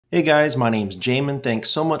Hey guys, my name's Jamin. Thanks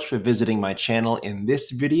so much for visiting my channel. In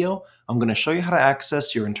this video, I'm going to show you how to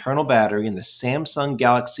access your internal battery in the Samsung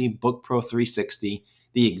Galaxy Book Pro 360.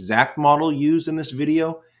 The exact model used in this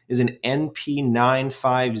video is an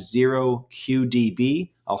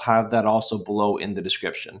NP950QDB. I'll have that also below in the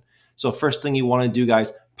description. So first thing you want to do,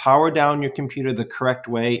 guys, power down your computer the correct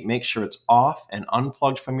way. Make sure it's off and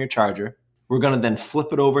unplugged from your charger. We're going to then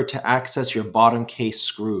flip it over to access your bottom case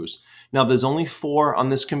screws. Now there's only 4 on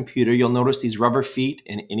this computer. You'll notice these rubber feet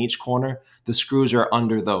in each corner. The screws are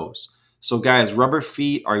under those. So guys, rubber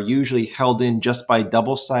feet are usually held in just by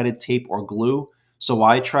double-sided tape or glue. So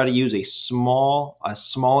I try to use as small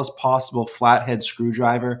as possible flathead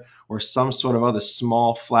screwdriver or some sort of other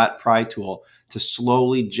small flat pry tool to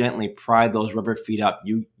slowly, gently pry those rubber feet up.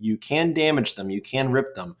 You can damage them, you can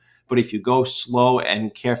rip them, but if you go slow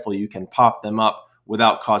and careful, you can pop them up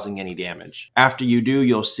without causing any damage. After you do,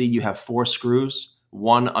 you'll see you have 4 screws,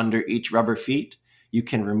 1 under each rubber feet. You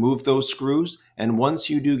can remove those screws, and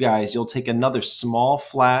once you do, guys, you'll take another small,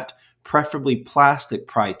 flat, preferably plastic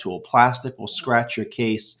pry tool. Plastic will scratch your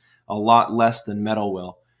case a lot less than metal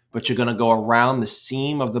will, but you're gonna go around the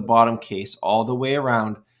seam of the bottom case all the way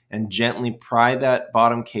around and gently pry that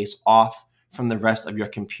bottom case off from the rest of your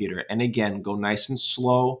computer. And again, go nice and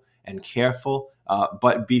slow and careful,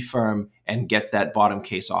 but be firm and get that bottom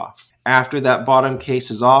case off. After that bottom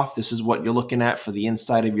case is off, this is what you're looking at for the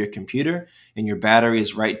inside of your computer, and your battery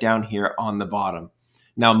is right down here on the bottom.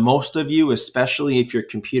 Now, most of you, especially if your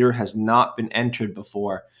computer has not been entered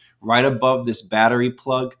before, right above this battery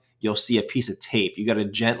plug, you'll see a piece of tape. You got to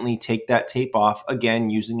gently take that tape off,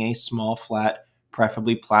 again, using a small, flat,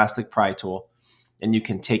 preferably plastic pry tool, and you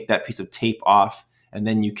can take that piece of tape off, and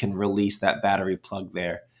then you can release that battery plug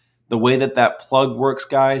there. The way that that plug works,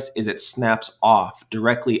 guys, is it snaps off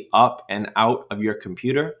directly up and out of your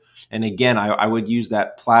computer. And again, I would use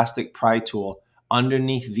that plastic pry tool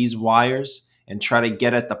underneath these wires and try to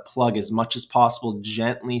get at the plug as much as possible.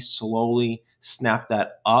 Gently, slowly snap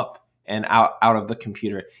that up and out of the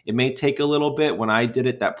computer. It may take a little bit. When I did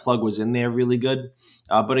it, that plug was in there really good.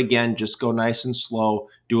 But again, just go nice and slow.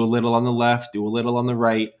 Do a little on the left, do a little on the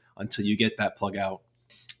right until you get that plug out.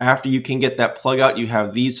 After you can get that plug out, you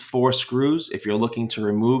have these 4 screws. If you're looking to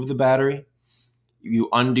remove the battery, you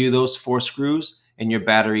undo those 4 screws and your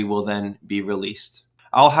battery will then be released.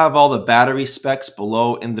 I'll have all the battery specs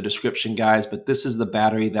below in the description, guys, but this is the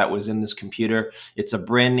battery that was in this computer. It's a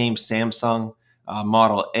brand name Samsung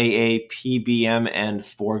model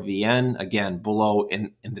AA-PBMN4VN, again, below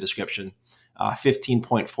in the description.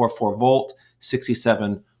 15.44 volt,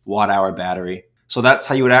 67 watt hour battery. So that's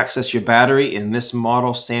how you would access your battery in this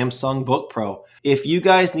model Samsung Book Pro. If you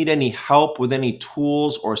guys need any help with any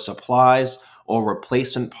tools or supplies or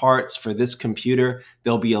replacement parts for this computer,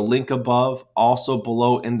 there'll be a link above, also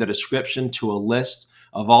below in the description, to a list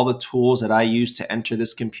of all the tools that I use to enter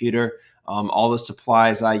this computer, all the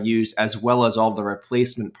supplies I use, as well as all the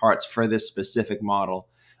replacement parts for this specific model.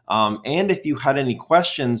 And if you had any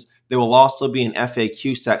questions, there will also be an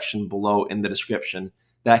FAQ section below in the description.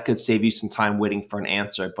 That could save you some time waiting for an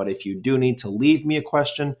answer. But if you do need to leave me a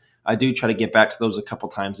question, I do try to get back to those a couple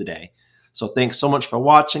times a day. So thanks so much for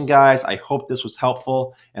watching, guys. I hope this was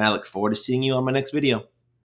helpful, and I look forward to seeing you on my next video.